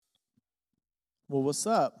Well, what's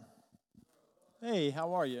up? Hey,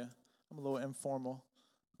 how are you? I'm a little informal.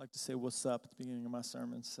 I like to say what's up at the beginning of my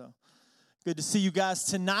sermon. So good to see you guys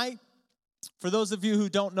tonight. For those of you who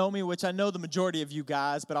don't know me, which I know the majority of you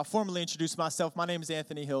guys, but I'll formally introduce myself. My name is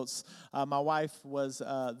Anthony Hiltz. My wife was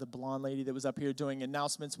the blonde lady that was up here doing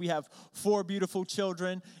announcements. We have 4 beautiful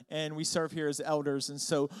children, and we serve here as elders. And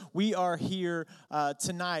so we are here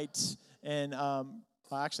tonight, and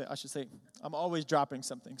actually, I should say, I'm always dropping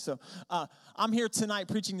something. So I'm here tonight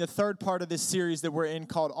preaching the third part of this series that we're in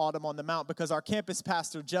called Autumn on the Mount because our campus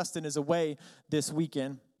pastor, Justin, is away this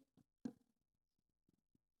weekend.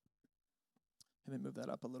 Let me move that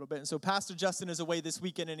up a little bit. And so Pastor Justin is away this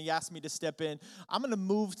weekend, and he asked me to step in. I'm going to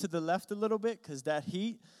move to the left a little bit because that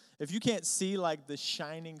heat, if you can't see like the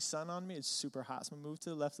shining sun on me, it's super hot. So I'm going to move to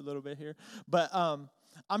the left a little bit here. But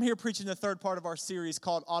I'm here preaching the third part of our series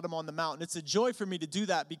called Autumn on the Mount. And it's a joy for me to do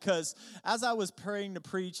that because as I was praying to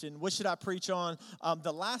preach and what should I preach on,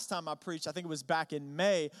 the last time I preached, I think it was back in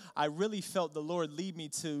May, I really felt the Lord lead me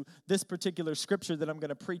to this particular scripture that I'm going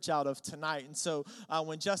to preach out of tonight. And so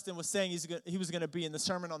when Justin was saying he was going to be in the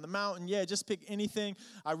Sermon on the Mount, and yeah, just pick anything,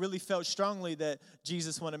 I really felt strongly that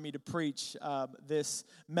Jesus wanted me to preach this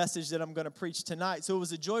message that I'm going to preach tonight. So it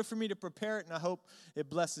was a joy for me to prepare it, and I hope it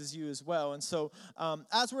blesses you as well. And so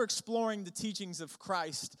as we're exploring the teachings of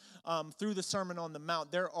Christ through the Sermon on the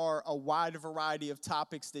Mount, there are a wide variety of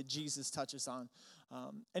topics that Jesus touches on.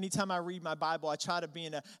 Anytime I read my Bible, I try to be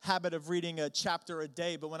in a habit of reading a chapter a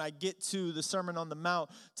day, but when I get to the Sermon on the Mount,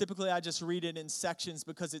 typically I just read it in sections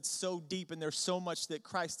because it's so deep and there's so much that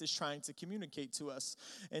Christ is trying to communicate to us.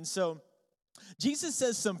 And so Jesus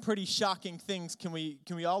says some pretty shocking things. Can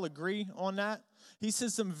we all agree on that? He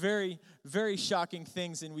says some very, very shocking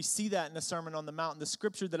things, and we see that in the Sermon on the Mount. And the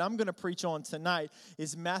scripture that I'm going to preach on tonight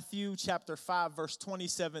is Matthew chapter 5, verse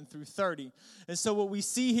 27 through 30. And so what we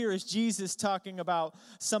see here is Jesus talking about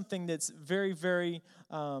something that's very, very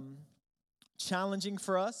challenging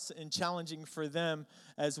for us and challenging for them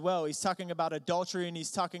as well. He's talking about adultery, and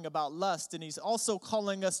he's talking about lust, and he's also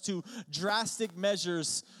calling us to drastic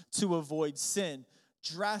measures to avoid sin.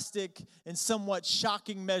 Drastic and somewhat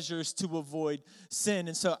shocking measures to avoid sin.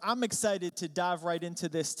 And so I'm excited to dive right into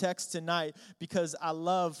this text tonight because I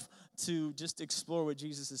love to just explore what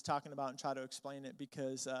Jesus is talking about and try to explain it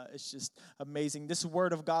because it's just amazing. This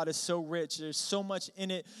word of God is so rich. There's so much in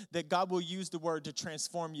it that God will use the word to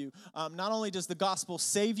transform you. Not only does the gospel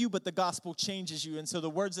save you, but the gospel changes you. And so the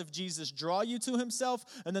words of Jesus draw you to himself,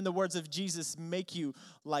 and then the words of Jesus make you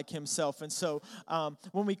like himself. And so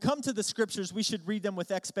when we come to the scriptures, we should read them with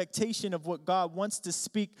expectation of what God wants to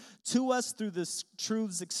speak to us through the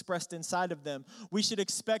truths expressed inside of them. We should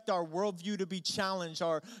expect our worldview to be challenged,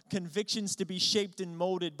 our convictions to be shaped and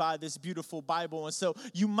molded by this beautiful Bible. And so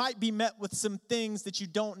you might be met with some things that you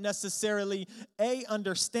don't necessarily A,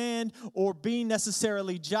 understand, or B,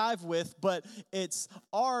 necessarily jive with, but it's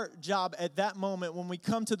our job at that moment when we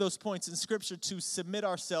come to those points in Scripture to submit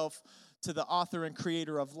ourselves to the author and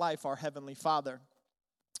creator of life, our Heavenly Father.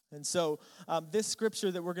 And so this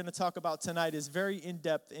scripture that we're going to talk about tonight is very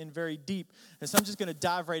in-depth and very deep. And so I'm just going to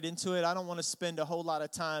dive right into it. I don't want to spend a whole lot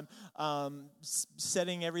of time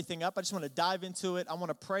setting everything up. I just want to dive into it. I want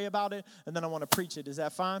to pray about it, and then I want to preach it. Is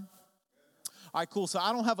that fine? All right, cool. So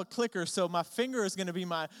I don't have a clicker, so my finger is going to be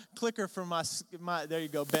my clicker for my there you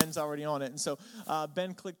go. Ben's already on it. And so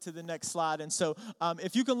Ben, click to the next slide. And so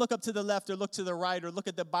if you can look up to the left or look to the right or look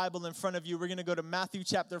at the Bible in front of you, we're going to go to Matthew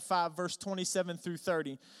chapter 5, verse 27 through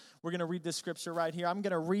 30. We're going to read this scripture right here. I'm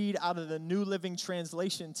going to read out of the New Living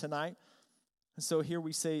Translation tonight. And so here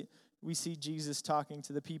we see Jesus talking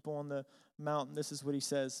to the people on the mountain. This is what he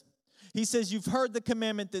says. He says, "You've heard the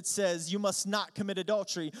commandment that says you must not commit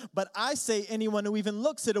adultery. But I say anyone who even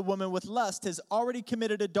looks at a woman with lust has already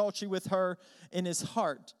committed adultery with her in his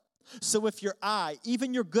heart. So if your eye,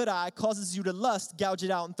 even your good eye, causes you to lust, gouge it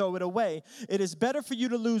out and throw it away. It is better for you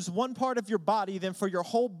to lose one part of your body than for your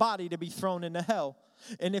whole body to be thrown into hell.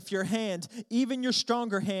 And if your hand, even your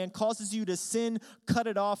stronger hand, causes you to sin, cut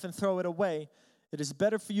it off and throw it away. It is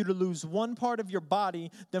better for you to lose one part of your body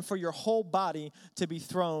than for your whole body to be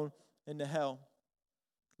thrown into hell."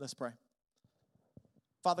 Let's pray.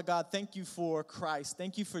 Father God, thank you for Christ.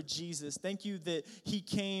 Thank you for Jesus. Thank you that he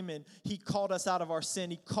came and he called us out of our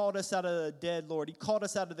sin. He called us out of the dead, Lord. He called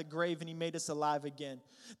us out of the grave and he made us alive again.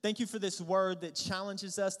 Thank you for this word that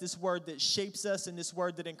challenges us, this word that shapes us, and this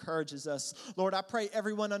word that encourages us. Lord, I pray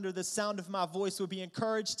everyone under the sound of my voice would be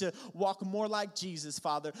encouraged to walk more like Jesus,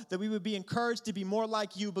 Father, that we would be encouraged to be more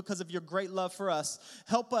like you because of your great love for us.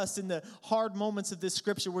 Help us in the hard moments of this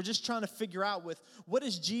scripture. We're just trying to figure out what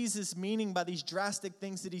is Jesus meaning by these drastic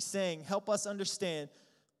things that he's saying. Help us understand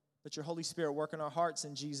Let your Holy Spirit work in our hearts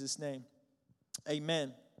in Jesus' name.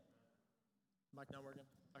 Amen. Mic not working?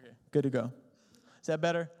 Okay, good to go. Is that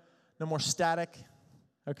better? No more static?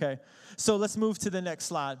 Okay, so let's move to the next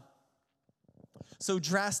slide. So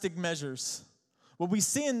drastic measures. What we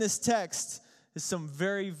see in this text is some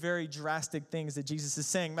very, very drastic things that Jesus is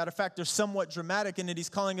saying. Matter of fact, they're somewhat dramatic in that he's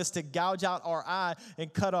calling us to gouge out our eye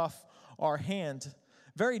and cut off our hand.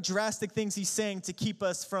 Very drastic things he's saying to keep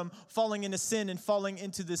us from falling into sin and falling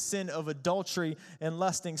into the sin of adultery and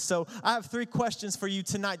lusting. So I have 3 questions for you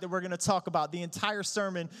tonight that we're going to talk about. The entire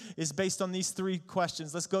sermon is based on these 3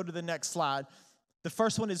 questions. Let's go to the next slide. The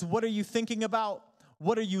first one is, what are you thinking about?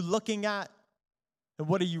 What are you looking at? And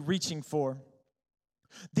what are you reaching for?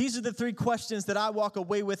 These are the 3 questions that I walk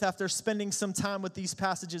away with after spending some time with these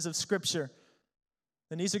passages of Scripture.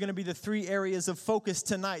 And these are going to be the 3 areas of focus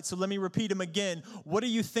tonight. So let me repeat them again. What are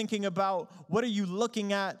you thinking about? What are you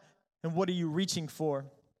looking at? And what are you reaching for?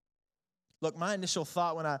 Look, my initial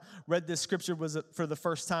thought when I read this scripture for the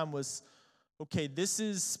first time was, okay, this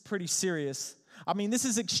is pretty serious. I mean, this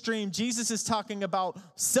is extreme. Jesus is talking about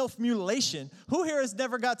self-mutilation. Who here has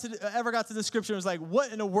ever got to the scripture and was like,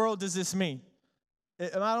 what in the world does this mean?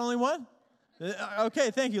 Am I the only one?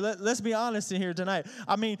 Okay, thank you. Let's be honest in here tonight.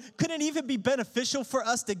 I mean, couldn't it even be beneficial for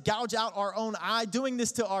us to gouge out our own eye, doing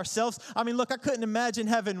this to ourselves? I mean, look, I couldn't imagine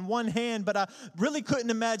having one hand, but I really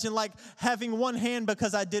couldn't imagine like having one hand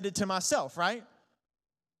because I did it to myself, right?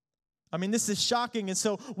 I mean, this is shocking. And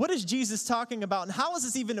so what is Jesus talking about? And how is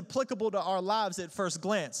this even applicable to our lives at first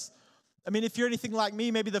glance? I mean, if you're anything like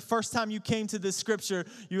me, maybe the first time you came to this scripture,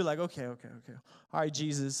 you were like, okay. All right,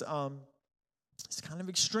 Jesus, it's kind of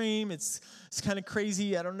extreme. It's kind of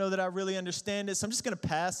crazy. I don't know that I really understand it. So I'm just going to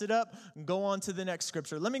pass it up and go on to the next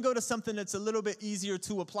scripture. Let me go to something that's a little bit easier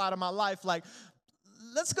to apply to my life. Like,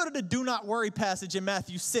 let's go to the do not worry passage in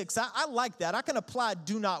Matthew 6. I like that. I can apply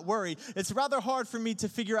do not worry. It's rather hard for me to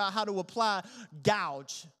figure out how to apply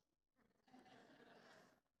gouge.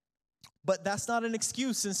 But that's not an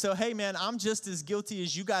excuse. And so, hey, man, I'm just as guilty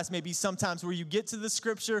as you guys may be sometimes where you get to the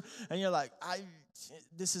scripture and you're like,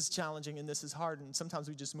 this is challenging and this is hard, and sometimes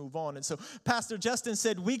we just move on. And so Pastor Justin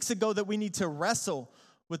said weeks ago that we need to wrestle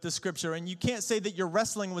with the scripture, and you can't say that you're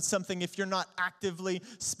wrestling with something if you're not actively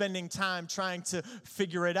spending time trying to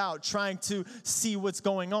figure it out, trying to see what's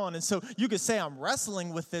going on. And so you could say I'm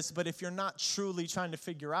wrestling with this, but if you're not truly trying to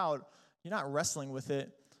figure out, you're not wrestling with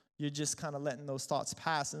it. You're just kind of letting those thoughts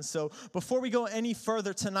pass. And so before we go any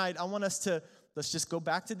further tonight, I want us to let's just go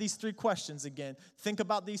back to these 3 questions again. Think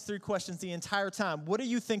about these 3 questions the entire time. What are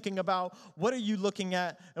you thinking about? What are you looking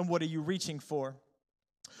at? And what are you reaching for?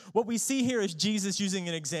 What we see here is Jesus using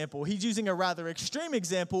an example. He's using a rather extreme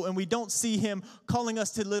example, and we don't see him calling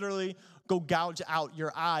us to literally go gouge out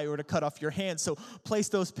your eye or to cut off your hand. So place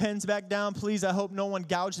those pens back down, please. I hope no one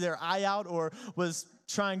gouged their eye out or was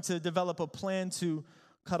trying to develop a plan to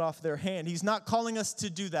cut off their hand. He's not calling us to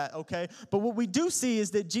do that, okay? But what we do see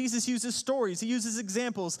is that Jesus uses stories. He uses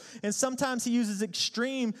examples. And sometimes he uses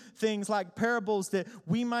extreme things like parables that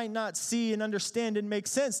we might not see and understand and make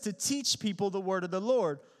sense to teach people the word of the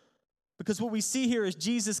Lord. Because what we see here is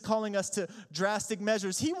Jesus calling us to drastic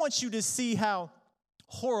measures. He wants you to see how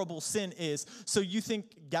horrible sin is. So you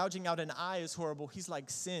think gouging out an eye is horrible. He's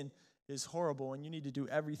like, sin is horrible, and you need to do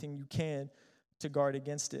everything you can to guard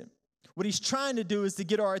against it. What he's trying to do is to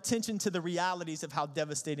get our attention to the realities of how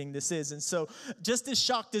devastating this is. And so just as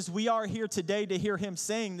shocked as we are here today to hear him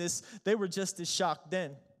saying this, they were just as shocked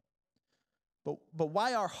then. But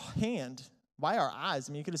why our hand? Why our eyes?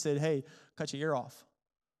 I mean, you could have said, hey, cut your ear off.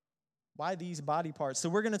 Why these body parts? So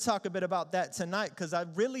we're going to talk a bit about that tonight because I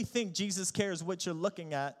really think Jesus cares what you're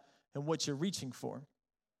looking at and what you're reaching for.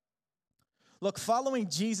 Look, following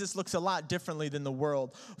Jesus looks a lot differently than the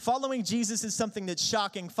world. Following Jesus is something that's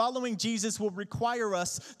shocking. Following Jesus will require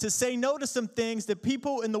us to say no to some things that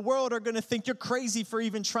people in the world are going to think you're crazy for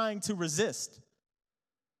even trying to resist.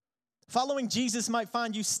 Following Jesus might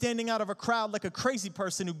find you standing out of a crowd like a crazy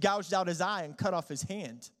person who gouged out his eye and cut off his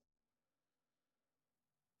hand.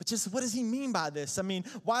 But just what does he mean by this? I mean,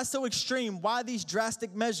 why so extreme? Why these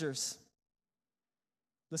drastic measures?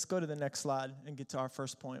 Let's go to the next slide and get to our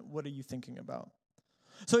first point. What are you thinking about?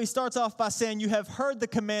 So he starts off by saying, you have heard the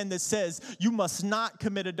command that says you must not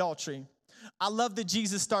commit adultery. I love that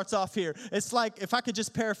Jesus starts off here. It's like, if I could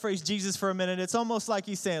just paraphrase Jesus for a minute, it's almost like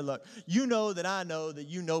he's saying, look, you know that I know that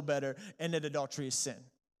you know better and that adultery is sin.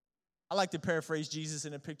 I like to paraphrase Jesus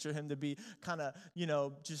and picture him to be kind of,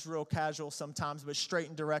 just real casual sometimes, but straight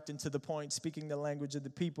and direct and to the point, speaking the language of the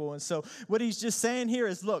people. And so what he's just saying here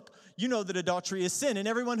is, look, you know that adultery is sin. And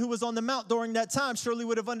everyone who was on the mount during that time surely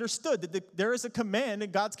would have understood that there is a command,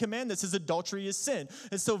 and God's command that says adultery is sin.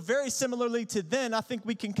 And so very similarly to then, I think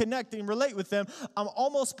we can connect and relate with them. I'm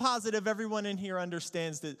almost positive everyone in here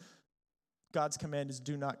understands that God's command is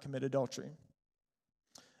do not commit adultery.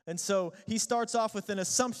 And so he starts off with an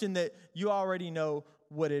assumption that you already know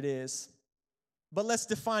what it is. But let's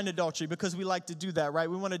define adultery, because we like to do that, right?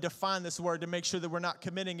 We want to define this word to make sure that we're not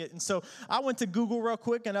committing it. And so I went to Google real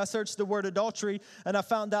quick and I searched the word adultery, and I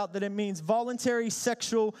found out that it means voluntary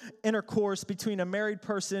sexual intercourse between a married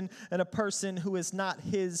person and a person who is not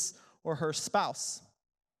his or her spouse.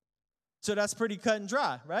 So that's pretty cut and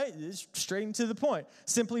dry, right? It's straight and to the point.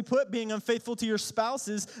 Simply put, being unfaithful to your spouse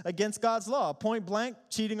is against God's law. Point blank,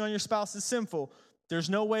 cheating on your spouse is sinful.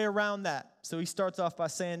 There's no way around that. So he starts off by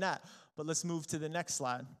saying that. But let's move to the next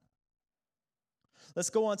slide.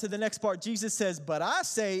 Let's go on to the next part. Jesus says, but I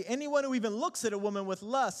say, anyone who even looks at a woman with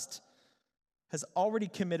lust has already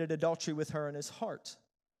committed adultery with her in his heart.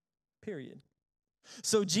 Period.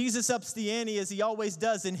 So Jesus ups the ante as he always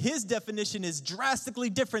does, and his definition is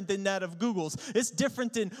drastically different than that of Google's. It's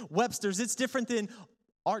different than Webster's. It's different than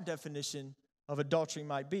our definition of adultery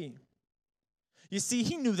might be. You see,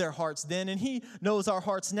 he knew their hearts then, and he knows our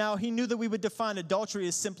hearts now. He knew that we would define adultery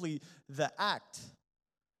as simply the act,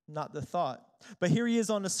 not the thought. But here he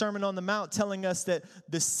is on the Sermon on the Mount telling us that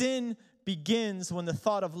the sin begins when the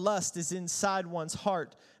thought of lust is inside one's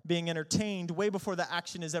heart, being entertained way before the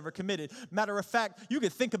action is ever committed. Matter of fact, you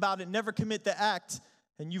could think about it, never commit the act,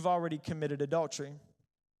 and you've already committed adultery.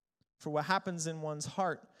 For what happens in one's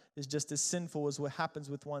heart is just as sinful as what happens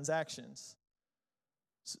with one's actions.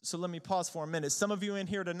 So let me pause for a minute. Some of you in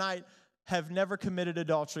here tonight have never committed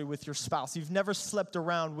adultery with your spouse. You've never slept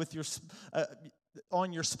around with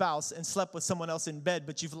on your spouse and slept with someone else in bed,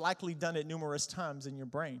 but you've likely done it numerous times in your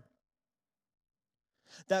brain.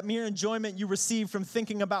 That mere enjoyment you receive from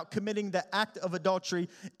thinking about committing the act of adultery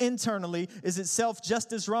internally is itself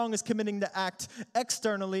just as wrong as committing the act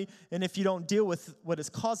externally. And if you don't deal with what is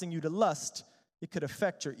causing you to lust, it could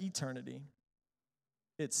affect your eternity.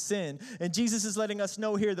 It's sin. And Jesus is letting us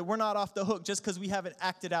know here that we're not off the hook just because we haven't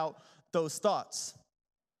acted out those thoughts.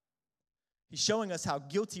 He's showing us how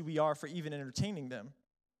guilty we are for even entertaining them.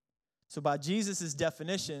 So by Jesus'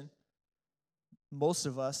 definition, most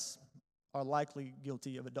of us are likely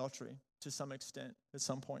guilty of adultery to some extent at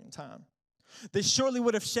some point in time. This surely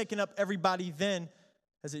would have shaken up everybody then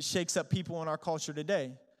as it shakes up people in our culture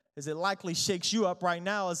today. As it likely shakes you up right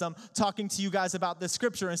now as I'm talking to you guys about this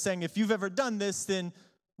scripture and saying, if you've ever done this, then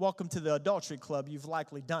welcome to the adultery club. You've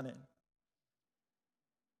likely done it.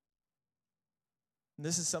 And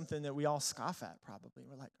this is something that we all scoff at probably.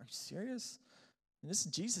 We're like, are you serious? And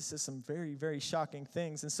Jesus says some very, very shocking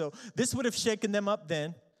things. And so this would have shaken them up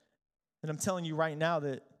then. And I'm telling you right now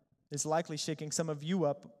that it's likely shaking some of you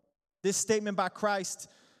up. This statement by Christ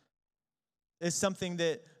is something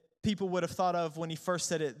that people would have thought of when he first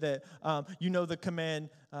said it, that the command,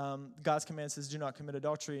 God's command says do not commit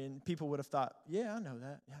adultery. And people would have thought, yeah, I know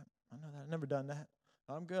that. Yeah, I know that. I've never done that.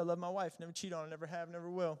 I'm good. I love my wife. Never cheat on her. Never have, never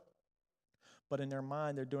will. But in their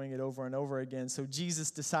mind, they're doing it over and over again. So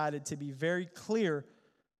Jesus decided to be very clear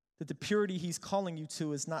that the purity he's calling you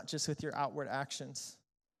to is not just with your outward actions.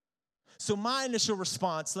 So my initial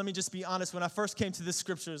response, let me just be honest, when I first came to this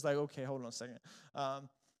scripture, is like, okay, hold on a second.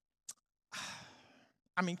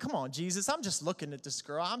 Come on, Jesus. I'm just looking at this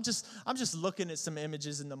girl. I'm just looking at some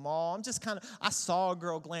images in the mall. I saw a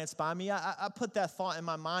girl glance by me. I put that thought in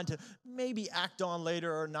my mind to maybe act on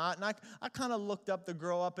later or not. And I kind of looked up the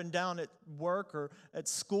girl up and down at work or at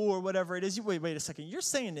school or whatever it is. Wait a second. You're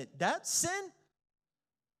saying that that's sin?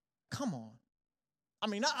 Come on.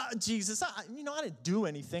 Jesus, I didn't do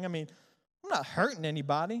anything. I'm not hurting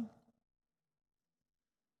anybody.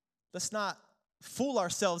 Let's not fool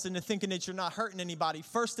ourselves into thinking that you're not hurting anybody.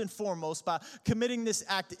 First and foremost, by committing this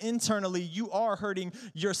act internally, you are hurting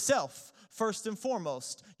yourself. First and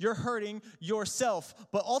foremost, you're hurting yourself.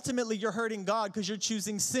 But ultimately, you're hurting God because you're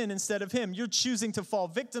choosing sin instead of him. You're choosing to fall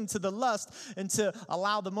victim to the lust and to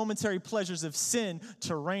allow the momentary pleasures of sin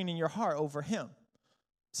to reign in your heart over him.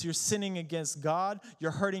 So you're sinning against God, you're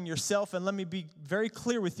hurting yourself, and let me be very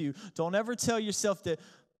clear with you. Don't ever tell yourself that,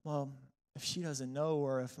 well, if she doesn't know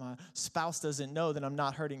or if my spouse doesn't know, then I'm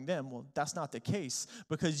not hurting them. Well, that's not the case,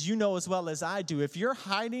 because you know as well as I do, if you're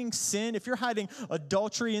hiding sin, if you're hiding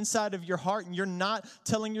adultery inside of your heart and you're not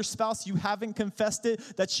telling your spouse, you haven't confessed it,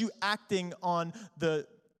 that's you acting on the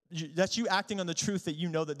That's you acting on the truth that you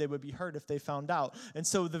know that they would be hurt if they found out. And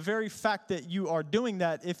so the very fact that you are doing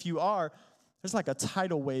that, if you are, there's like a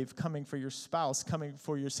tidal wave coming for your spouse, coming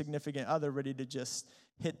for your significant other, ready to just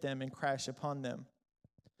hit them and crash upon them.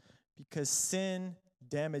 Because sin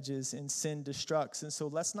damages and sin destructs. And so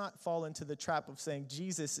let's not fall into the trap of saying,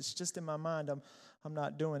 Jesus, it's just in my mind, I'm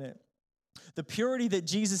not doing it. The purity that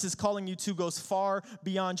Jesus is calling you to goes far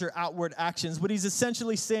beyond your outward actions. What he's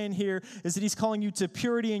essentially saying here is that he's calling you to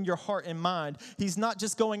purity in your heart and mind. He's not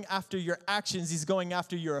just going after your actions, he's going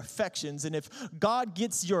after your affections. And if God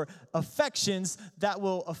gets your affections, that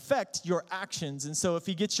will affect your actions. And so if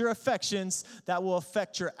he gets your affections, that will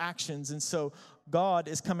affect your actions. And so God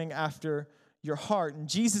is coming after your heart. And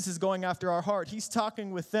Jesus is going after our heart. He's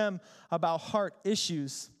talking with them about heart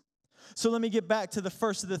issues. So let me get back to the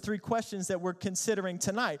first of the three questions that we're considering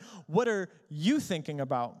tonight. What are you thinking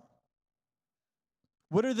about?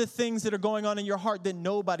 What are the things that are going on in your heart that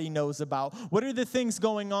nobody knows about? What are the things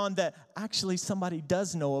going on that actually somebody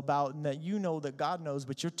does know about and that you know that God knows,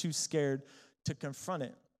 but you're too scared to confront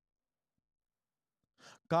it?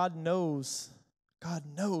 God knows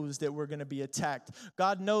that we're going to be attacked.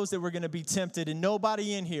 God knows that we're going to be tempted. And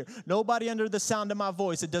nobody in here, nobody under the sound of my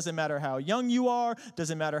voice, it doesn't matter how young you are,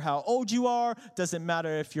 doesn't matter how old you are, doesn't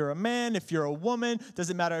matter if you're a man, if you're a woman,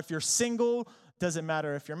 doesn't matter if you're single, doesn't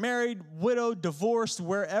matter if you're married, widowed, divorced,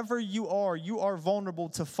 wherever you are vulnerable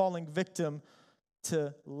to falling victim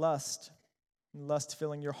to lust. Lust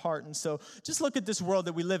filling your heart. And so just look at this world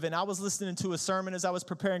that we live in. I was listening to a sermon as I was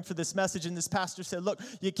preparing for this message, and this pastor said, look,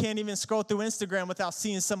 you can't even scroll through Instagram without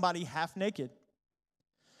seeing somebody half naked.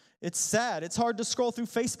 It's sad. It's hard to scroll through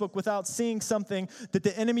Facebook without seeing something that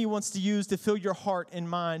the enemy wants to use to fill your heart and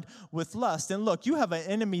mind with lust. And look, you have an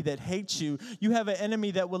enemy that hates you. You have an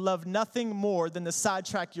enemy that will love nothing more than to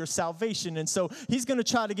sidetrack your salvation. And so he's going to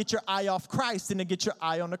try to get your eye off Christ and to get your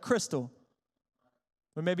eye on a crystal.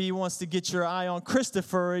 Or maybe he wants to get your eye on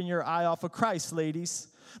Christopher and your eye off of Christ, ladies.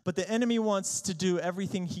 But the enemy wants to do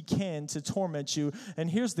everything he can to torment you.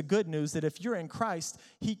 And here's the good news, that if you're in Christ,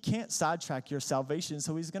 he can't sidetrack your salvation.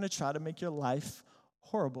 So he's going to try to make your life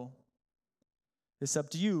horrible. It's up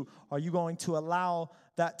to you. Are you going to allow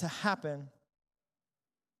that to happen?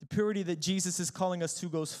 The purity that Jesus is calling us to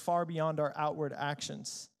goes far beyond our outward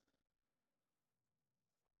actions.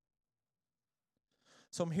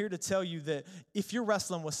 So I'm here to tell you that if you're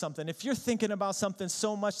wrestling with something, if you're thinking about something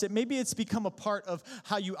so much that maybe it's become a part of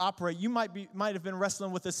how you operate, you might have been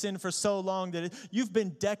wrestling with a sin for so long that you've been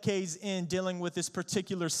decades in dealing with this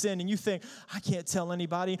particular sin, and you think, I can't tell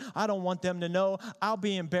anybody. I don't want them to know. I'll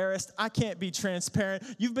be embarrassed. I can't be transparent.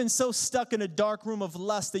 You've been so stuck in a dark room of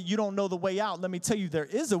lust that you don't know the way out. Let me tell you, there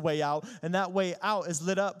is a way out, and that way out is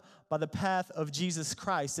lit up by the path of Jesus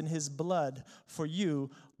Christ and his blood for you.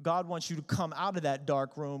 God wants you to come out of that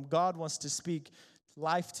dark room. God wants to speak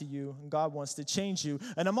life to you, and God wants to change you.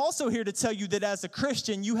 And I'm also here to tell you that as a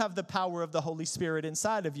Christian, you have the power of the Holy Spirit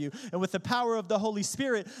inside of you. And with the power of the Holy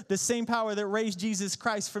Spirit, the same power that raised Jesus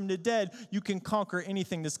Christ from the dead, you can conquer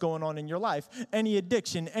anything that's going on in your life. Any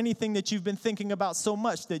addiction, anything that you've been thinking about so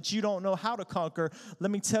much that you don't know how to conquer. Let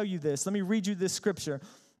me tell you this. Let me read you this scripture.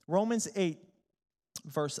 Romans 8.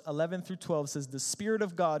 Verse 11 through 12 says, the Spirit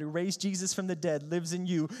of God who raised Jesus from the dead lives in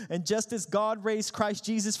you. And just as God raised Christ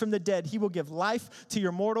Jesus from the dead, he will give life to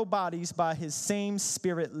your mortal bodies by his same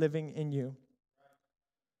Spirit living in you.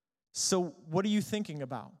 So what are you thinking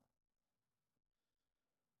about?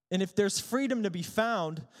 And if there's freedom to be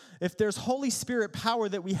found, if there's Holy Spirit power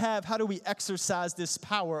that we have, how do we exercise this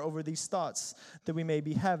power over these thoughts that we may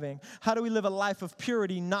be having? How do we live a life of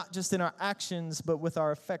purity, not just in our actions, but with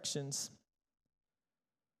our affections?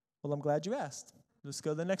 Well, I'm glad you asked. Let's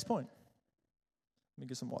go to the next point. Let me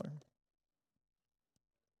get some water.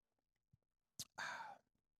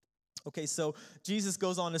 Okay, so Jesus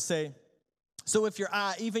goes on to say, so if your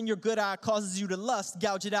eye, even your good eye, causes you to lust,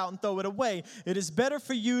 gouge it out and throw it away. It is better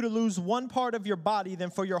for you to lose one part of your body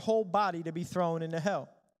than for your whole body to be thrown into hell.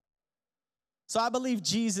 So I believe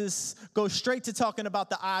Jesus goes straight to talking about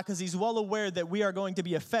the eye because he's well aware that we are going to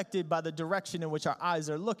be affected by the direction in which our eyes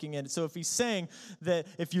are looking at it. So if he's saying that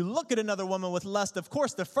if you look at another woman with lust, of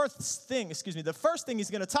course, the first thing he's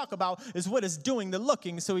going to talk about is what is doing the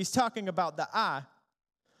looking. So he's talking about the eye.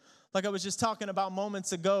 Like I was just talking about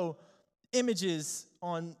moments ago, images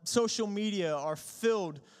on social media are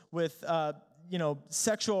filled with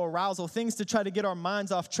sexual arousal, things to try to get our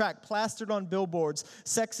minds off track, plastered on billboards.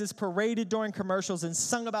 Sex is paraded during commercials and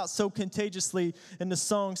sung about so contagiously in the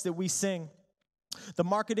songs that we sing. The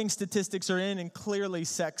marketing statistics are in, and clearly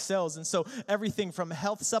sex sells. And so everything from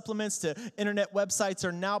health supplements to internet websites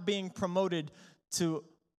are now being promoted to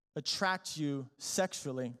attract you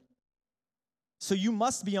sexually. So you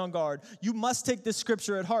must be on guard. You must take this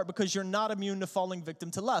scripture at heart because you're not immune to falling victim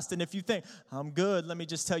to lust. And if you think, I'm good, let me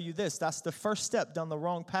just tell you this. That's the first step down the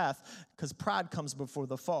wrong path because pride comes before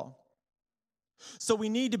the fall. So we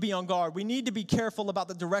need to be on guard. We need to be careful about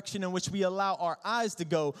the direction in which we allow our eyes to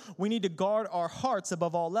go. We need to guard our hearts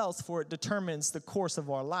above all else, for it determines the course of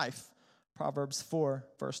our life. Proverbs 4,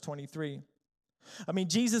 verse 23. I mean,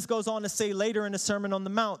 Jesus goes on to say later in the Sermon on the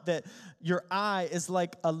Mount that your eye is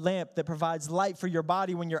like a lamp that provides light for your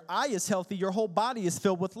body. When your eye is healthy, your whole body is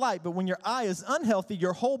filled with light. But when your eye is unhealthy,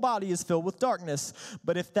 your whole body is filled with darkness.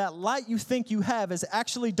 But if that light you think you have is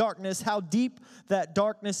actually darkness, how deep that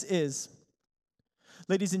darkness is.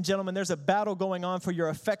 Ladies and gentlemen, there's a battle going on for your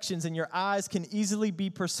affections, and your eyes can easily be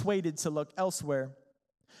persuaded to look elsewhere.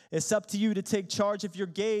 It's up to you to take charge of your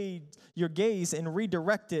gaze and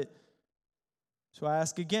redirect it. So I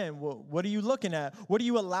ask again, what are you looking at? What are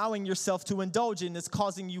you allowing yourself to indulge in that's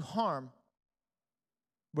causing you harm?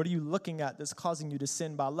 What are you looking at that's causing you to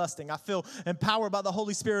sin by lusting? I feel empowered by the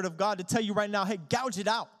Holy Spirit of God to tell you right now, hey, gouge it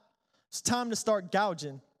out. It's time to start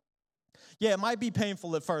gouging. Yeah, it might be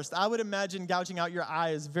painful at first. I would imagine gouging out your eye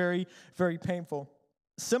is very, very painful.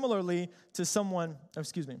 Similarly to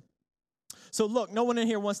So look, no one in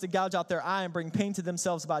here wants to gouge out their eye and bring pain to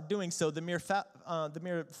themselves by doing so. The mere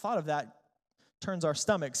thought of that turns our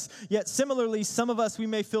stomachs. Yet similarly, some of us, we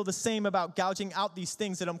may feel the same about gouging out these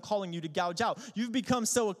things that I'm calling you to gouge out. You've become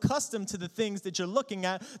so accustomed to the things that you're looking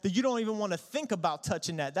at that you don't even want to think about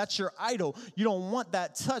touching that. That's your idol. You don't want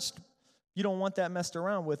that touched. You don't want that messed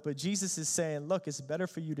around with. But Jesus is saying, look, it's better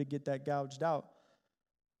for you to get that gouged out.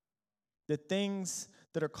 The things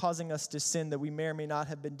that are causing us to sin that we may or may not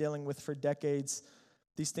have been dealing with for decades,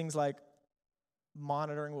 these things like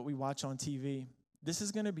monitoring what we watch on TV, this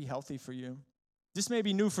is going to be healthy for you. This may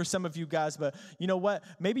be new for some of you guys, but you know what?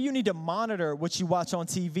 Maybe you need to monitor what you watch on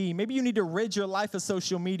TV. Maybe you need to rid your life of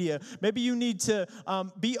social media. Maybe you need to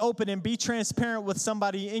be open and be transparent with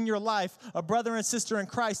somebody in your life, a brother and sister in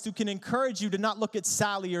Christ who can encourage you to not look at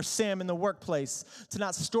Sally or Sam in the workplace, to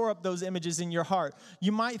not store up those images in your heart.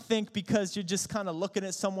 You might think because you're just kind of looking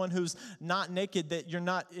at someone who's not naked that you're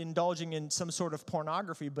not indulging in some sort of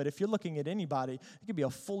pornography, but if you're looking at anybody, it could be a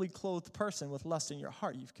fully clothed person with lust in your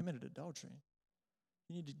heart. You've committed adultery.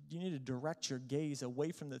 You need to direct your gaze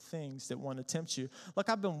away from the things that want to tempt you. Look,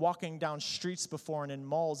 I've been walking down streets before and in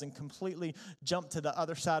malls and completely jumped to the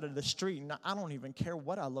other side of the street. And I don't even care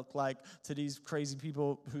what I look like to these crazy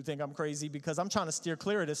people who think I'm crazy because I'm trying to steer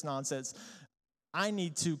clear of this nonsense. I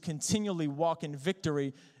need to continually walk in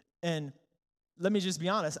victory. And let me just be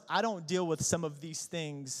honest, I don't deal with some of these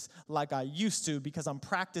things like I used to because I'm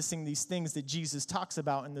practicing these things that Jesus talks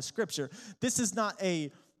about in the scripture. This is not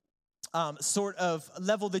a sort of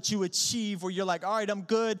level that you achieve where you're like, all right, I'm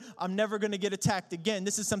good. I'm never going to get attacked again.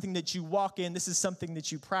 This is something that you walk in. This is something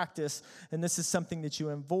that you practice. And this is something that you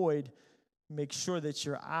avoid. Make sure that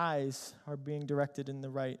your eyes are being directed in the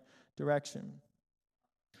right direction.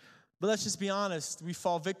 But let's just be honest. We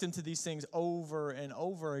fall victim to these things over and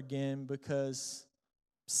over again because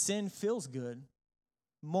sin feels good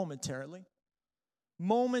momentarily.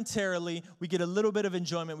 Momentarily, we get a little bit of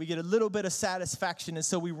enjoyment. We get a little bit of satisfaction, and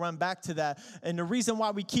so we run back to that. And the reason why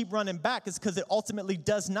we keep running back is because it ultimately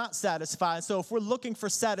does not satisfy. And so if we're looking for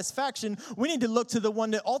satisfaction, we need to look to the one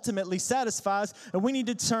that ultimately satisfies, and we need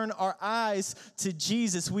to turn our eyes to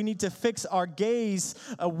Jesus. We need to fix our gaze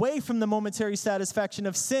away from the momentary satisfaction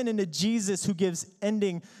of sin into Jesus, who gives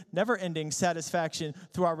never-ending satisfaction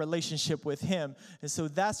through our relationship with him. And so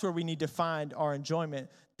that's where we need to find our enjoyment.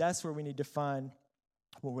 That's where we need to find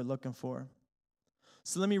what we're looking for.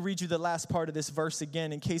 So let me read you the last part of this verse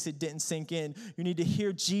again in case it didn't sink in. You need to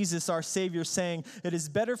hear Jesus, our Savior, saying, it is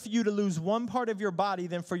better for you to lose one part of your body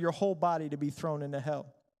than for your whole body to be thrown into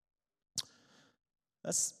hell.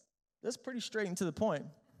 That's pretty straight and to the point.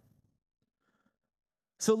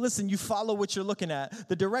 So listen, you follow what you're looking at.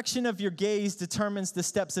 The direction of your gaze determines the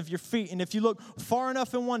steps of your feet. And if you look far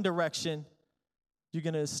enough in one direction, you're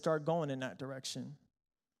going to start going in that direction.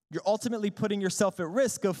 You're ultimately putting yourself at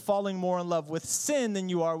risk of falling more in love with sin than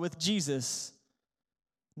you are with Jesus.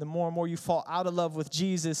 The more and more you fall out of love with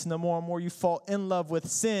Jesus, and the more and more you fall in love with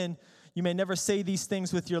sin, you may never say these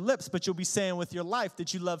things with your lips, but you'll be saying with your life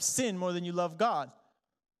that you love sin more than you love God.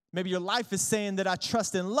 Maybe your life is saying that I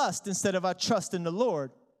trust in lust instead of I trust in the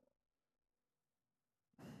Lord.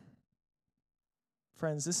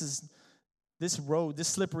 Friends, this road, this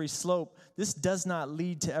slippery slope, this does not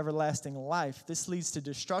lead to everlasting life. This leads to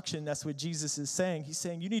destruction. That's what Jesus is saying. He's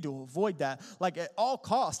saying you need to avoid that. Like at all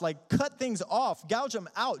costs, like cut things off, gouge them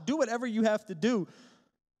out, do whatever you have to do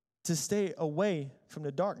to stay away from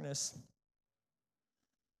the darkness.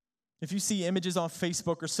 If you see images on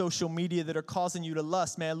Facebook or social media that are causing you to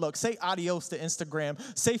lust, man, look, say adios to Instagram.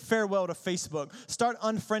 Say farewell to Facebook. Start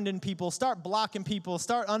unfriending people. Start blocking people.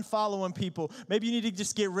 Start unfollowing people. Maybe you need to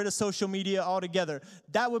just get rid of social media altogether.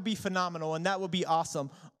 That would be phenomenal, and that would be awesome.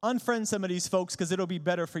 Unfriend some of these folks because it'll be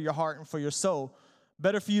better for your heart and for your soul.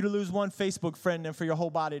 Better for you to lose one Facebook friend than for your whole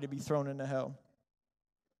body to be thrown into hell.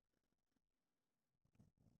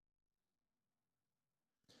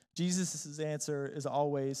 Jesus' answer is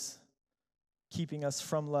always keeping us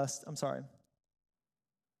from lust.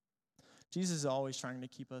 Jesus is always trying to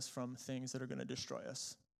keep us from things that are going to destroy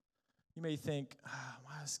us. You may think,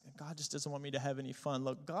 God just doesn't want me to have any fun.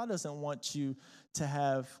 Look, God doesn't want you to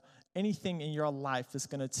have anything in your life that's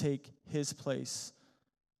going to take his place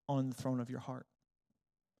on the throne of your heart.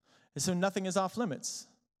 And so nothing is off limits.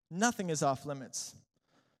 Nothing is off limits.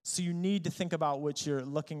 So you need to think about what you're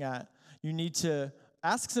looking at. You need to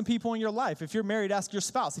ask some people in your life. If you're married, ask your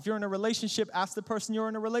spouse. If you're in a relationship, ask the person you're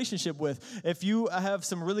in a relationship with. If you have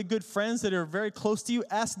some really good friends that are very close to you,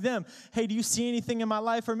 ask them, hey, do you see anything in my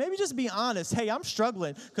life? Or maybe just be honest. Hey, I'm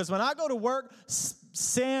struggling. Because when I go to work,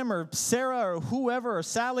 Sam or Sarah or whoever or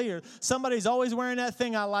Sally or somebody's always wearing that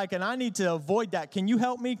thing I like, and I need to avoid that. Can you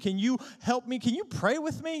help me? Can you help me? Can you pray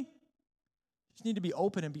with me? You just need to be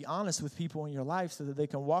open and be honest with people in your life so that they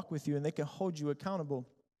can walk with you and they can hold you accountable.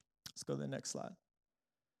 Let's go to the next slide.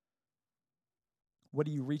 What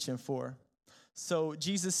are you reaching for? So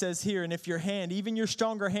Jesus says here, and if your hand, even your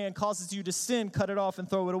stronger hand, causes you to sin, cut it off and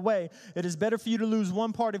throw it away. It is better for you to lose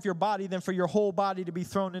one part of your body than for your whole body to be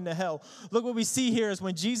thrown into hell. Look, what we see here is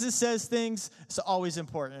when Jesus says things, it's always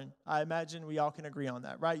important. I imagine we all can agree on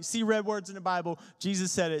that, right? You see red words in the Bible,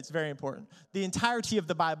 Jesus said it, it's very important. The entirety of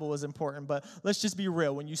the Bible is important, but let's just be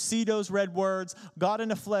real. When you see those red words, God in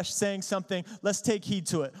the flesh saying something, let's take heed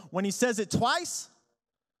to it. When he says it twice,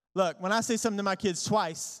 look, when I say something to my kids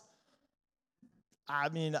twice,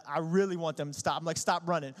 I really want them to stop. I'm like, stop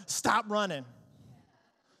running. Stop running.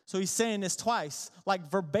 So he's saying this twice, like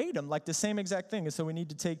verbatim, like the same exact thing. And so we need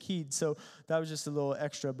to take heed. So that was just a little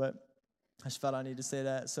extra, but I just felt I needed to say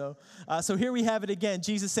that. So here we have it again.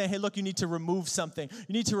 Jesus saying, hey, look, you need to remove something.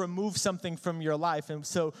 You need to remove something from your life. And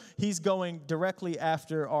so he's going directly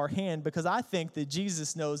after our hand because I think that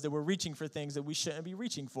Jesus knows that we're reaching for things that we shouldn't be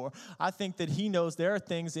reaching for. I think that he knows there are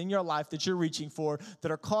things in your life that you're reaching for that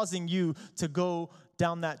are causing you to go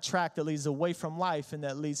down that track that leads away from life and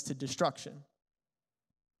that leads to destruction.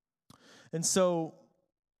 And so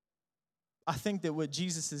I think that what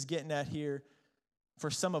Jesus is getting at here for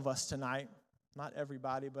some of us tonight, not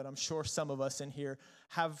everybody, but I'm sure some of us in here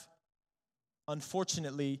have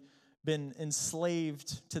unfortunately been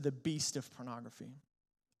enslaved to the beast of pornography.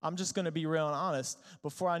 I'm just going to be real and honest.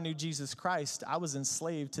 Before I knew Jesus Christ, I was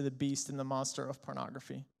enslaved to the beast and the monster of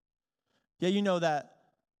pornography. Yeah, you know that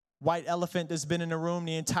white elephant that's been in the room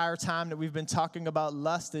the entire time that we've been talking about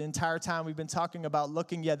lust, the entire time we've been talking about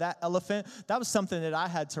looking, that elephant, that was something that I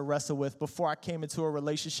had to wrestle with before I came into a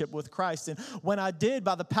relationship with Christ. And when I did,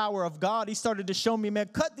 by the power of God, he started to show me, man,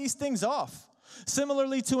 cut these things off.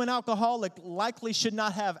 Similarly to an alcoholic, likely should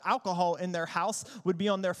not have alcohol in their house, would be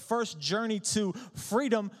on their first journey to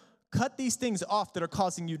freedom. Cut these things off that are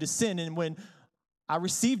causing you to sin. And when I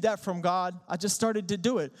received that from God, I just started to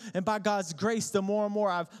do it. And by God's grace, the more and more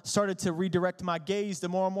I've started to redirect my gaze, the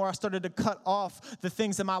more and more I started to cut off the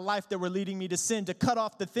things in my life that were leading me to sin, to cut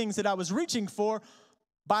off the things that I was reaching for.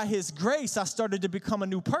 By his grace, I started to become a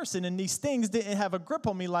new person, and these things didn't have a grip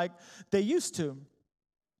on me like they used to.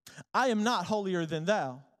 I am not holier than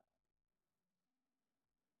thou.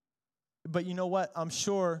 But you know what? I'm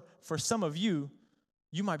sure for some of you,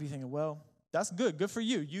 you might be thinking, well, that's good. Good for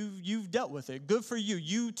you. You've dealt with it. Good for you.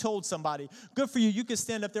 You told somebody. Good for you. You can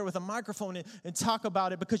stand up there with a microphone and talk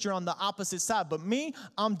about it because you're on the opposite side. But me,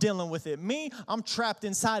 I'm dealing with it. Me, I'm trapped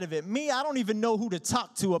inside of it. Me, I don't even know who to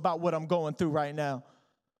talk to about what I'm going through right now.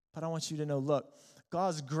 But I want you to know, look,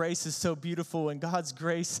 God's grace is so beautiful, and God's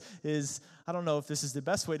grace is, I don't know if this is the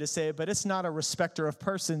best way to say it, but it's not a respecter of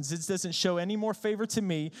persons. It doesn't show any more favor to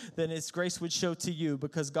me than His grace would show to you,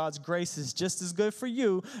 because God's grace is just as good for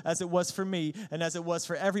you as it was for me and as it was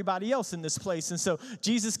for everybody else in this place. And so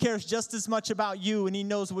Jesus cares just as much about you, and He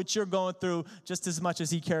knows what you're going through just as much as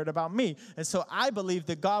He cared about me. And so I believe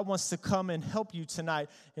that God wants to come and help you tonight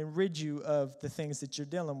and rid you of the things that you're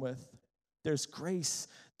dealing with. There's grace.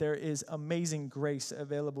 There is amazing grace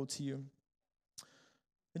available to you.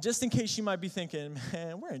 And just in case you might be thinking,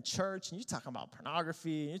 man, we're in church and you're talking about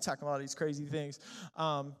pornography and you're talking about all these crazy things.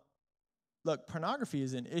 Look, pornography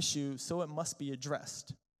is an issue, so it must be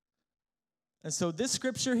addressed. And so this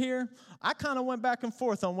scripture here, I kind of went back and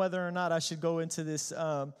forth on whether or not I should go into this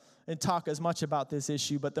and talk as much about this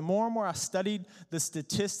issue, but the more and more I studied the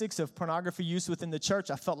statistics of pornography use within the church,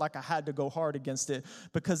 I felt like I had to go hard against it,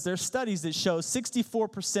 because there's studies that show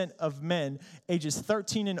 64% of men ages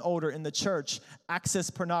 13 and older in the church access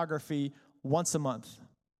pornography once a month.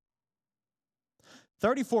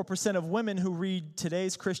 34% of women who read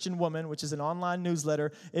Today's Christian Woman, which is an online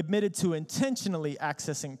newsletter, admitted to intentionally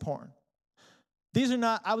accessing porn. These are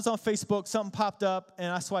not, I was on Facebook, something popped up,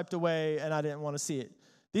 and I swiped away, and I didn't want to see it.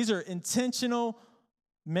 These are intentional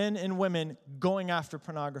men and women going after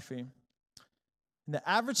pornography. And the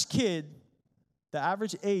average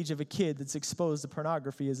age of a kid that's exposed to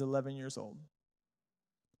pornography is 11 years old.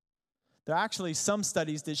 There are actually some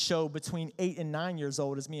studies that show between 8 and 9 years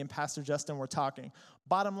old, as me and Pastor Justin were talking.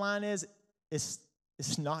 Bottom line is, it's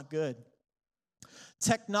not good.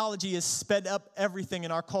 Technology has sped up everything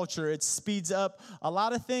in our culture. It speeds up a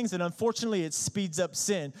lot of things, and unfortunately, it speeds up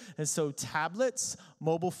sin. And so tablets,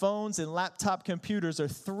 mobile phones, and laptop computers are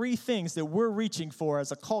 3 things that we're reaching for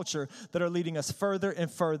as a culture that are leading us further and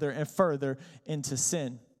further and further into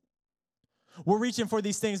sin. We're reaching for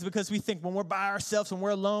these things because we think when we're by ourselves, when we're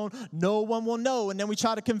alone, no one will know. And then we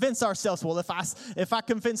try to convince ourselves, well, if I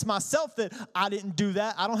convince myself that I didn't do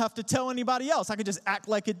that, I don't have to tell anybody else. I can just act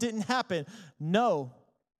like it didn't happen. No,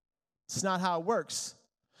 it's not how it works.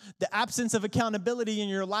 The absence of accountability in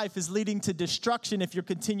your life is leading to destruction if you're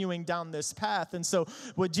continuing down this path. And so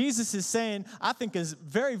what Jesus is saying, I think, is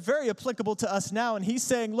very, very applicable to us now. And he's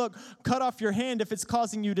saying, look, cut off your hand if it's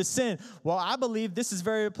causing you to sin. Well, I believe this is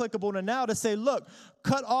very applicable to now to say, look,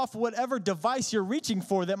 cut off whatever device you're reaching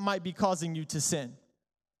for that might be causing you to sin.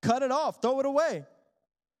 Cut it off. Throw it away.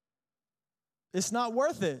 It's not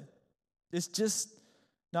worth it. It's just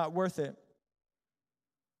not worth it.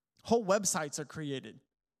 Whole websites are created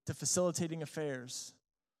to facilitating affairs.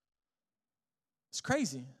 It's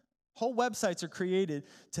crazy. Whole websites are created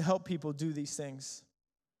to help people do these things.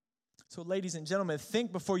 So ladies and gentlemen,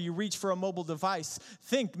 think before you reach for a mobile device.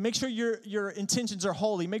 Think, make sure your intentions are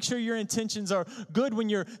holy. Make sure your intentions are good when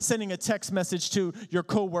you're sending a text message to your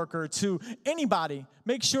coworker, to anybody.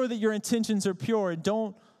 Make sure that your intentions are pure, and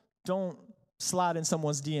don't slide in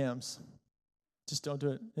someone's DMs. Just don't do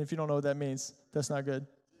it. If you don't know what that means, that's not good.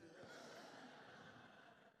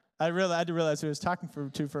 I had to realize who I was talking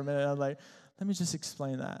to for a minute. I was like, let me just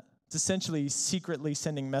explain that. It's essentially secretly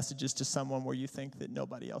sending messages to someone where you think that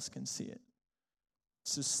nobody else can see it.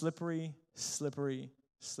 It's a slippery, slippery,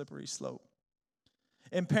 slippery slope.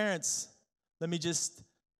 And parents, I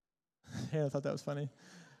thought that was funny.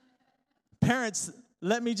 Parents,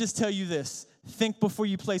 let me just tell you this. Think before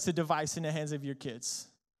you place a device in the hands of your kids.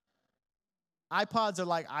 iPods are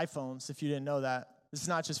like iPhones, if you didn't know that. It's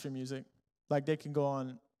not just for music. Like, they can go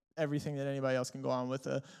on everything that anybody else can go on with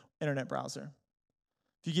an internet browser.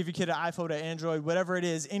 If you give your kid an iPhone, an Android, whatever it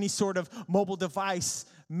is, any sort of mobile device,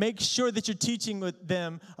 make sure that you're teaching with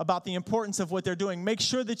them about the importance of what they're doing. Make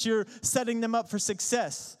sure that you're setting them up for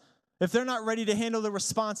success. If they're not ready to handle the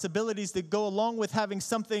responsibilities that go along with having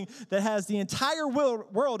something that has the entire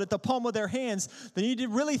world at the palm of their hands, they need to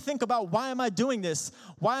really think about, why am I doing this?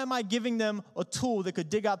 Why am I giving them a tool that could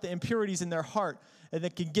dig out the impurities in their heart and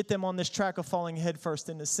that can get them on this track of falling headfirst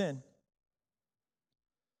into sin?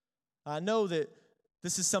 I know that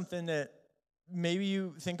this is something that maybe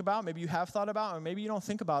you think about, maybe you have thought about, or maybe you don't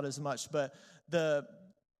think about as much, but the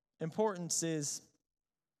importance is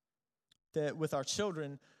that with our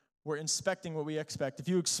children, we're inspecting what we expect. If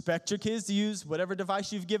you expect your kids to use whatever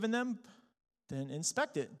device you've given them, then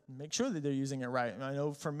inspect it. Make sure that they're using it right. And I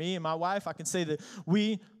know for me and my wife, I can say that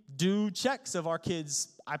we do checks of our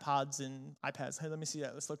kids' iPods and iPads. Hey, let me see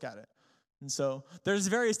that. Let's look at it. And so there's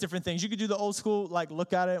various different things. You could do the old school, like,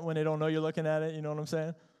 look at it when they don't know you're looking at it. You know what I'm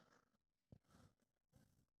saying?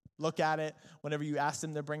 Look at it whenever you ask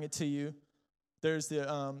them to bring it to you. There's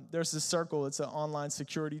the Circle. It's an online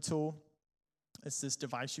security tool. It's this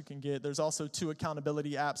device you can get. There's also 2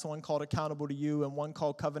 accountability apps, one called Accountable to You and one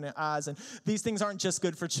called Covenant Eyes. And these things aren't just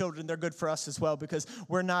good for children. They're good for us as well, because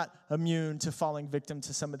we're not immune to falling victim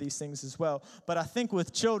to some of these things as well. But I think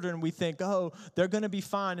with children, we think, oh, they're going to be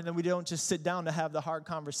fine. And then we don't just sit down to have the hard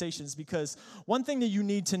conversations, because one thing that you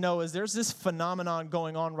need to know is there's this phenomenon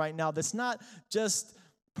going on right now that's not just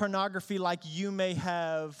pornography like you may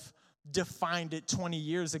have defined it 20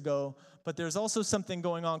 years ago, but there's also something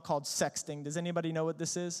going on called sexting. Does anybody know what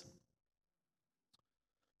this is?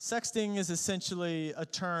 Sexting is essentially a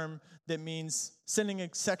term that means sending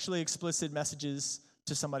sexually explicit messages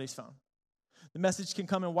to somebody's phone. The message can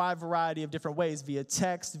come in a wide variety of different ways, via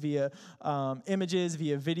text, via images,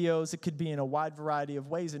 via videos. It could be in a wide variety of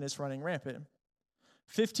ways, and it's running rampant.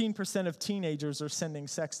 15% of teenagers are sending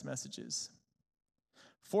sext messages.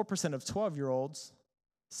 4% of 12-year-olds,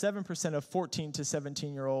 7% of 14 to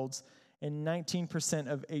 17-year-olds, and 19%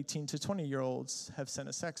 of 18 to 20-year-olds have sent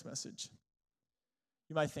a sex message.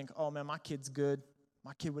 You might think, oh man, my kid's good.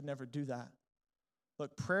 My kid would never do that.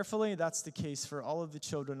 Look, prayerfully, that's the case for all of the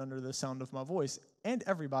children under the sound of my voice and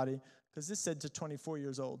everybody, because this said to 24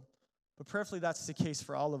 years old. But prayerfully, that's the case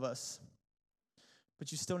for all of us.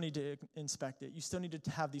 But you still need to inspect it. You still need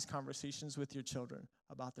to have these conversations with your children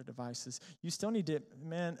about their devices. You still need to,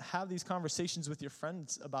 have these conversations with your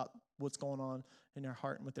friends about what's going on in their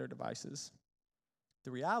heart and with their devices. The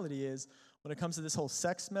reality is, when it comes to this whole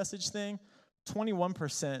sex message thing,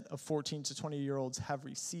 21% of 14 to 20-year-olds have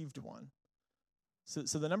received one.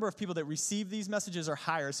 So the number of people that receive these messages are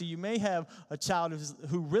higher. So you may have a child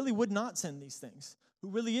who really would not send these things, who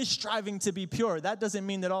really is striving to be pure. That doesn't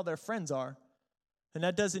mean that all their friends are. And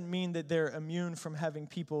that doesn't mean that they're immune from having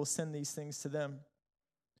people send these things to them.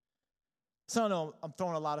 So I know I'm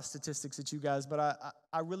throwing a lot of statistics at you guys, but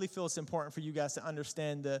I really feel it's important for you guys to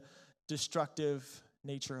understand the destructive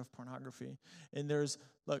nature of pornography. And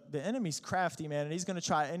the enemy's crafty, man, and he's going to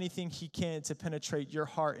try anything he can to penetrate your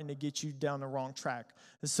heart and to get you down the wrong track.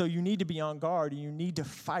 And so you need to be on guard, and you need to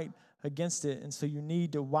fight against it. And so you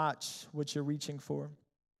need to watch what you're reaching for.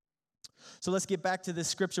 So let's get back to this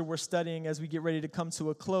scripture we're studying as we get ready to come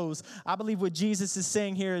to a close. I believe what Jesus is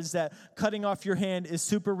saying here is that cutting off your hand is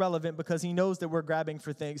super relevant because he knows that we're grabbing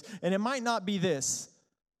for things. And it might not be this.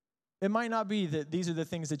 It might not be that these are the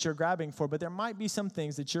things that you're grabbing for, but there might be some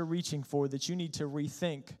things that you're reaching for that you need to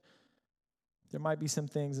rethink. There might be some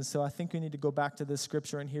things. And so I think we need to go back to this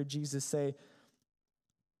scripture and hear Jesus say,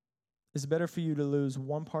 it's better for you to lose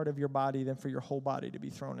one part of your body than for your whole body to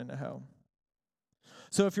be thrown into hell.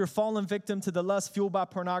 So if you're fallen victim to the lust fueled by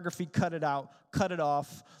pornography, cut it out, cut it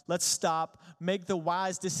off. Let's stop. Make the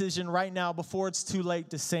wise decision right now before it's too late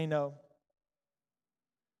to say no.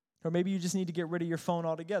 Or maybe you just need to get rid of your phone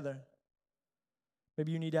altogether.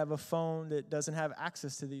 Maybe you need to have a phone that doesn't have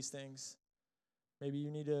access to these things. Maybe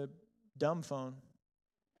you need a dumb phone.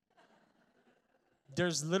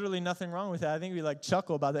 There's literally nothing wrong with that. I think we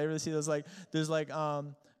chuckle about that. You ever see those there's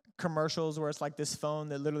commercials where it's this phone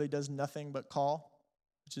that literally does nothing but call,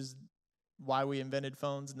 which is why we invented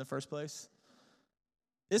phones in the first place.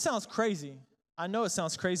 It sounds crazy. I know it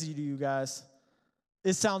sounds crazy to you guys.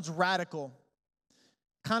 It sounds radical.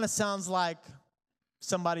 Kind of sounds like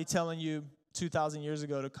somebody telling you 2,000 years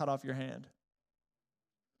ago to cut off your hand.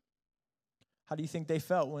 How do you think they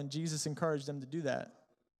felt when Jesus encouraged them to do that?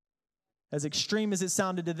 As extreme as it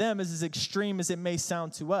sounded to them is as extreme as it may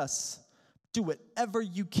sound to us. Do whatever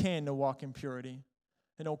you can to walk in purity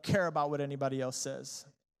and don't care about what anybody else says,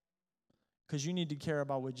 because you need to care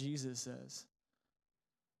about what Jesus says.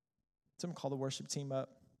 So I'm going to call the worship team up.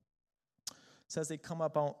 So as they come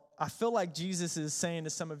up, I feel like Jesus is saying to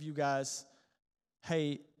some of you guys,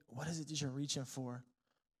 hey, what is it that you're reaching for?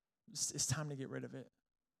 It's time to get rid of it.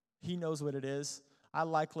 He knows what it is.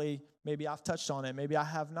 Maybe I've touched on it, maybe I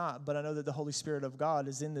have not, but I know that the Holy Spirit of God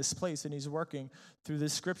is in this place and he's working through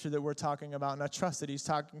this scripture that we're talking about, and I trust that he's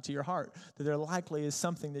talking to your heart, that there likely is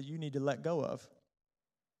something that you need to let go of.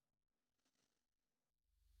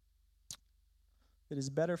 It is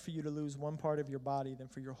better for you to lose one part of your body than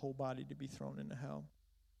for your whole body to be thrown into hell.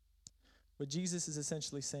 What Jesus is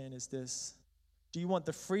essentially saying is this: do you want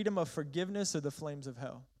the freedom of forgiveness or the flames of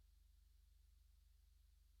hell?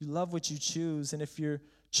 You love what you choose, and if you're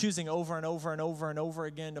choosing over and over and over and over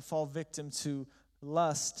again to fall victim to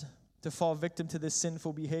lust, to fall victim to this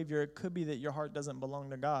sinful behavior, it could be that your heart doesn't belong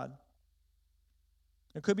to God.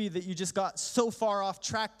 It could be that you just got so far off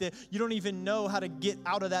track that you don't even know how to get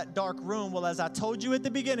out of that dark room. Well, as I told you at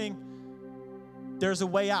the beginning, there's a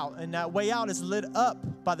way out, and that way out is lit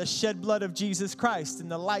up by the shed blood of Jesus Christ and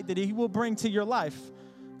the light that he will bring to your life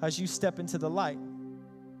as you step into the light.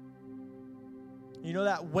 You know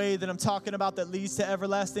that way that I'm talking about that leads to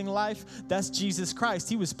everlasting life? That's Jesus Christ.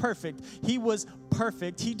 He was perfect. He was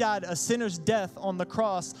perfect. He died a sinner's death on the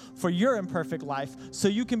cross for your imperfect life so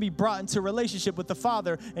you can be brought into relationship with the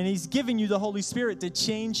Father, and he's giving you the Holy Spirit to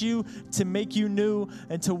change you, to make you new,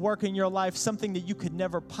 and to work in your life something that you could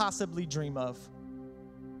never possibly dream of.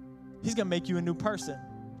 He's going to make you a new person.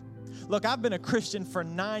 Look, I've been a Christian for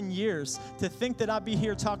 9 years. To think that I'd be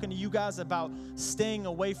here talking to you guys about staying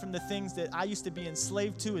away from the things that I used to be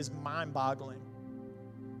enslaved to is mind-boggling.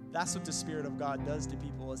 That's what the Spirit of God does to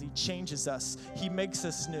people, as he changes us. He makes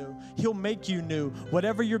us new. He'll make you new.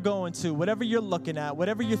 Whatever you're going to, whatever you're looking at,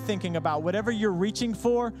 whatever you're thinking about, whatever you're reaching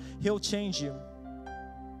for, he'll change you.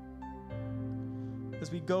 As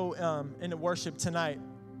we go into worship tonight,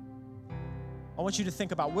 I want you to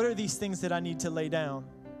think about, what are these things that I need to lay down?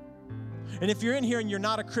 And if you're in here and you're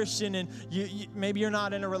not a Christian and maybe you're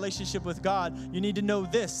not in a relationship with God, you need to know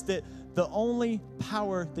this, that the only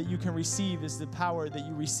power that you can receive is the power that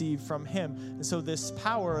you receive from him. And so this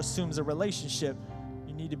power assumes a relationship.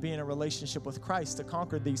 You need to be in a relationship with Christ to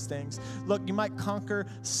conquer these things. Look, you might conquer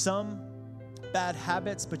some bad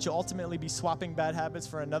habits, but you'll ultimately be swapping bad habits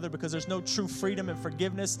for another, because there's no true freedom and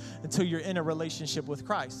forgiveness until you're in a relationship with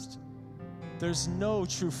Christ. There's no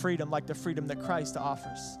true freedom like the freedom that Christ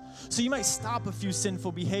offers. So you might stop a few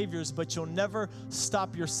sinful behaviors, but you'll never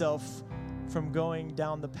stop yourself from going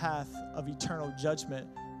down the path of eternal judgment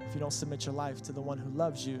if you don't submit your life to the one who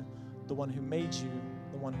loves you, the one who made you,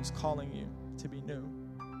 the one who's calling you to be new.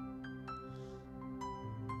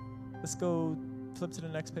 Let's go flip to the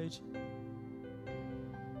next page.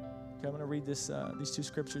 Okay, I'm going to read these two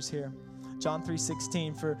scriptures here. John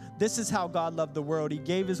 3:16, for this is how God loved the world. He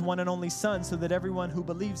gave his one and only Son so that everyone who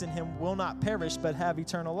believes in him will not perish but have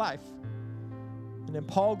eternal life. And then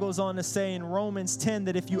Paul goes on to say in Romans 10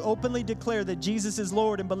 that if you openly declare that Jesus is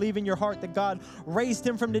Lord and believe in your heart that God raised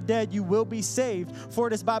him from the dead, you will be saved. For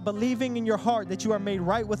it is by believing in your heart that you are made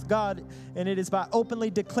right with God, and it is by openly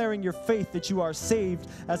declaring your faith that you are saved.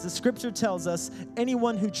 As the scripture tells us,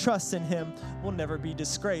 anyone who trusts in him will never be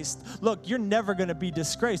disgraced. Look, you're never going to be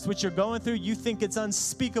disgraced. What you're going through, you think it's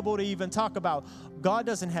unspeakable to even talk about. God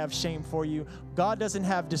doesn't have shame for you. God doesn't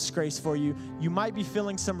have disgrace for you. You might be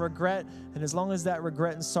feeling some regret, and as long as that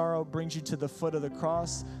regret and sorrow brings you to the foot of the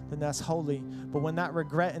cross, then that's holy. But when that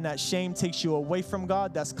regret and that shame takes you away from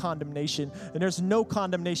God, that's condemnation. And there's no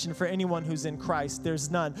condemnation for anyone who's in Christ.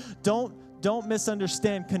 There's none. Don't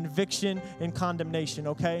misunderstand conviction and condemnation,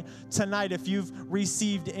 okay? Tonight, if you've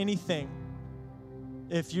received anything,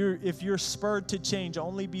 if you're spurred to change,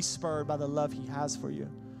 only be spurred by the love he has for you,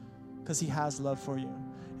 because he has love for you,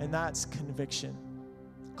 and that's conviction.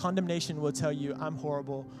 Condemnation will tell you, I'm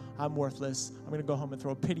horrible, I'm worthless, I'm going to go home and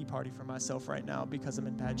throw a pity party for myself right now because I'm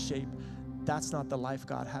in bad shape. That's not the life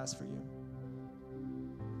God has for you.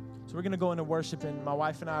 So we're going to go into worship, and my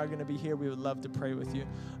wife and I are going to be here. We would love to pray with you.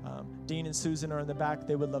 Dean and Susan are in the back.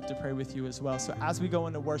 They would love to pray with you as well. So as we go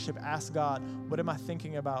into worship, ask God, what am I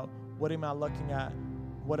thinking about? What am I looking at?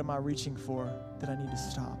 What am I reaching for that I need to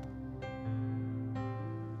stop?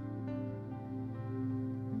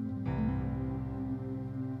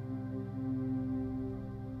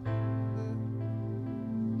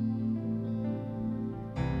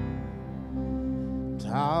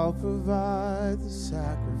 I'll provide the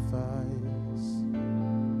sacrifice.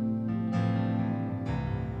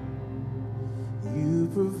 You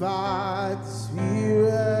provide the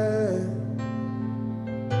Spirit.